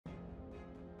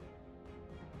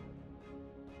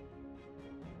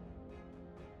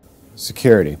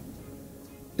Security.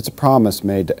 It's a promise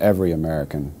made to every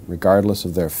American, regardless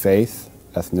of their faith,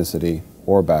 ethnicity,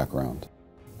 or background.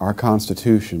 Our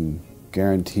Constitution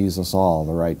guarantees us all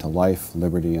the right to life,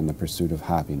 liberty, and the pursuit of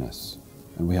happiness,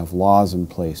 and we have laws in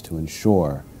place to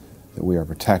ensure that we are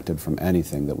protected from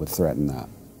anything that would threaten that.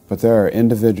 But there are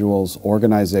individuals,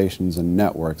 organizations, and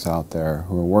networks out there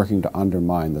who are working to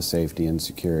undermine the safety and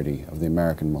security of the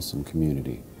American Muslim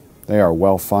community. They are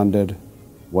well-funded,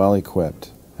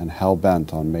 well-equipped, and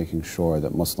hell-bent on making sure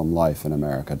that Muslim life in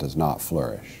America does not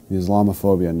flourish. The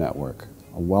Islamophobia Network,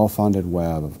 a well-funded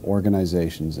web of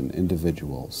organizations and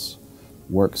individuals,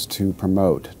 works to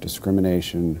promote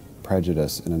discrimination,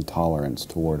 prejudice, and intolerance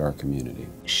toward our community.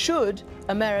 Should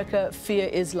America fear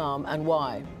Islam, and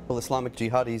why? Well, Islamic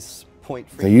jihadis point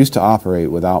free. They used to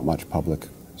operate without much public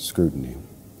scrutiny.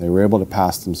 They were able to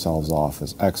pass themselves off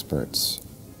as experts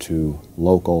to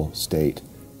local, state,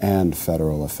 and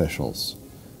federal officials.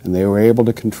 And they were able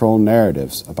to control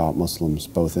narratives about Muslims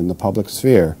both in the public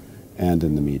sphere and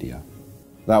in the media.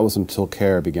 That was until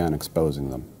CAIR began exposing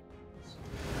them.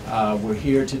 We're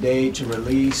here today to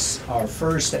release our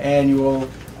first annual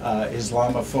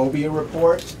Islamophobia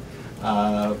report.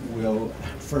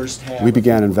 We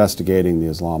began investigating the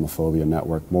Islamophobia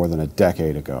Network more than a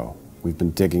decade ago. We've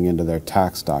been digging into their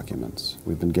tax documents.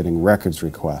 We've been getting records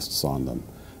requests on them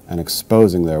and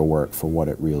exposing their work for what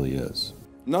it really is.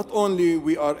 Not only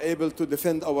we are able to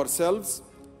defend ourselves,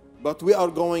 but we are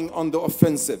going on the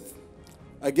offensive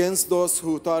against those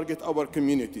who target our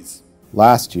communities.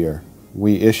 Last year,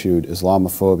 we issued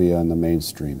Islamophobia in the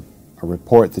Mainstream, a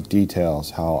report that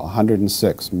details how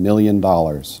 $106 million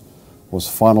was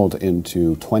funneled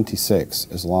into 26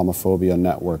 Islamophobia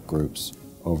network groups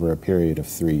over a period of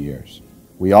 3 years.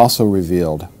 We also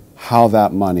revealed how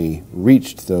that money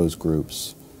reached those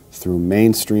groups through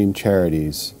mainstream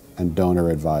charities and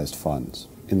donor-advised funds.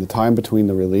 In the time between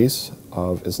the release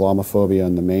of Islamophobia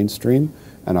in the Mainstream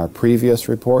and our previous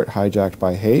report, Hijacked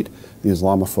by Hate, the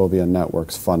Islamophobia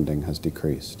Network's funding has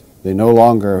decreased. They no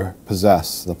longer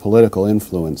possess the political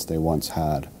influence they once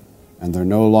had, and they're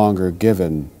no longer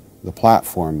given the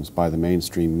platforms by the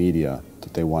mainstream media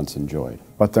that they once enjoyed.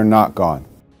 But they're not gone.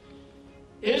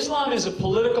 Islam is a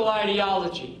political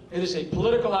ideology. It is a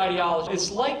political ideology. It's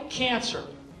like cancer.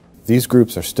 These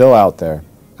groups are still out there,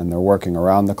 and they're working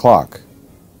around the clock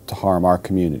to harm our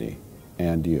community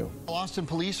and you. Austin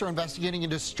police are investigating a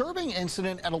disturbing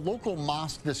incident at a local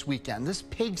mosque this weekend. This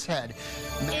pig's head.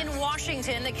 In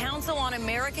Washington, the Council on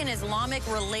American Islamic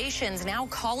Relations now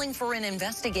calling for an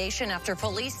investigation after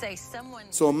police say someone...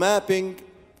 So mapping,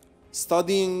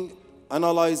 studying,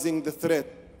 analyzing the threat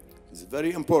is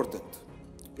very important.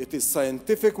 It is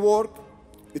scientific work,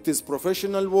 it is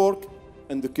professional work,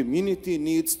 and the community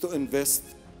needs to invest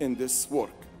in this work.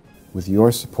 With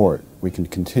your support, we can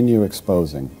continue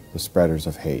exposing the spreaders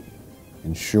of hate,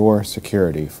 ensure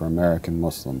security for American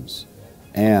Muslims,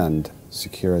 and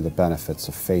secure the benefits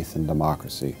of faith and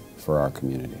democracy for our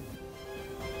community.